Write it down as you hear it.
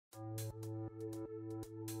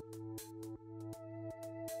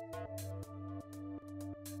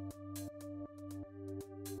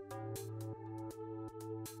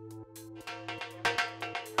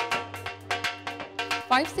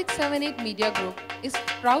5678 Media Group is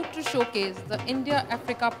proud to showcase the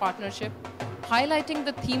India-Africa partnership, highlighting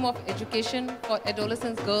the theme of education for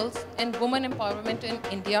adolescent girls and women empowerment in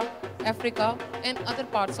India, Africa, and other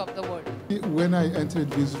parts of the world. When I entered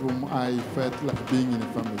this room, I felt like being in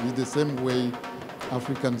a family. It's the same way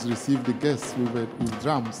Africans receive the guests with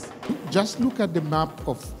drums. Just look at the map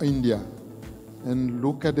of India and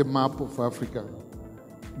look at the map of Africa.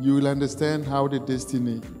 You will understand how the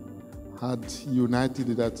destiny had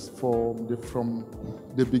united us from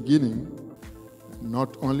the beginning.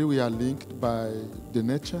 Not only we are linked by the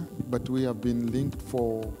nature, but we have been linked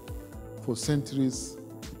for centuries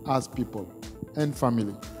as people and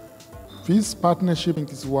family. This partnership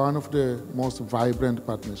is one of the most vibrant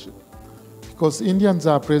partnerships because Indians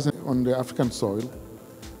are present on the African soil.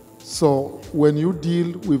 So when you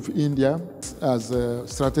deal with India as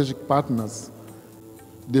strategic partners,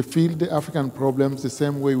 they feel the African problems the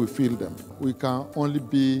same way we feel them. We can only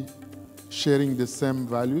be sharing the same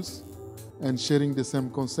values and sharing the same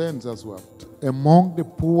concerns as well. Among the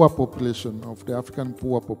poor population, of the African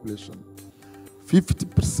poor population,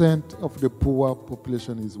 50% of the poor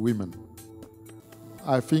population is women.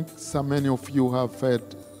 I think so many of you have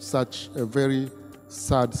heard such a very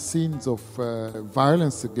sad scenes of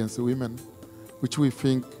violence against women, which we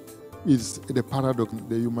think is the paradox of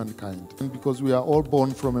the humankind. And because we are all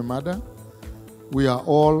born from a mother, we are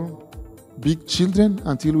all big children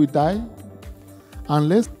until we die.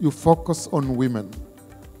 Unless you focus on women,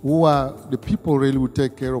 who are the people really who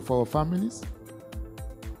take care of our families,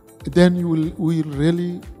 then you will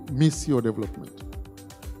really miss your development.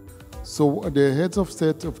 So the heads of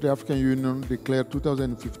state of the African Union declared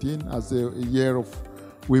 2015 as a year of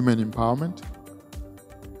women empowerment.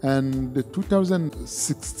 And the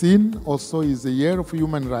 2016 also is a year of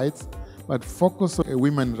human rights, but focus on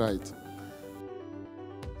women's rights.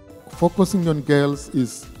 Focusing on girls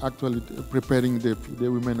is actually preparing the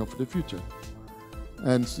women of the future.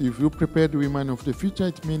 And if you prepare the women of the future,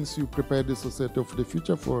 it means you prepare the society of the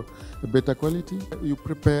future for a better quality. You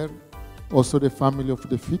prepare also the family of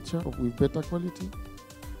the future with better quality.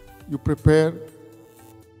 You prepare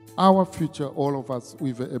our future, all of us,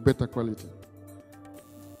 with a better quality.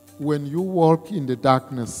 When you walk in the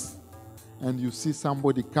darkness and you see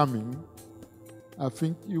somebody coming, I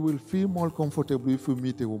think you will feel more comfortable if you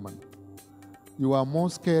meet a woman. You are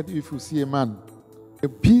more scared if you see a man. The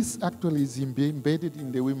peace actually is embedded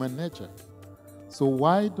in the women nature. So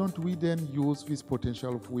why don't we then use this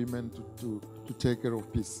potential of women to take care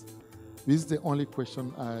of peace? This is the only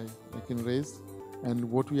question I can raise.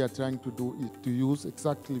 And what we are trying to do is to use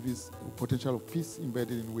exactly this potential of peace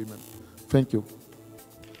embedded in women. Thank you.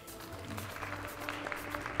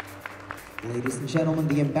 Ladies and gentlemen,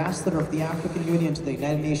 the Ambassador of the African Union to the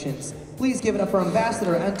United Nations. Please give it up for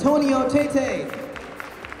Ambassador Antonio Tete.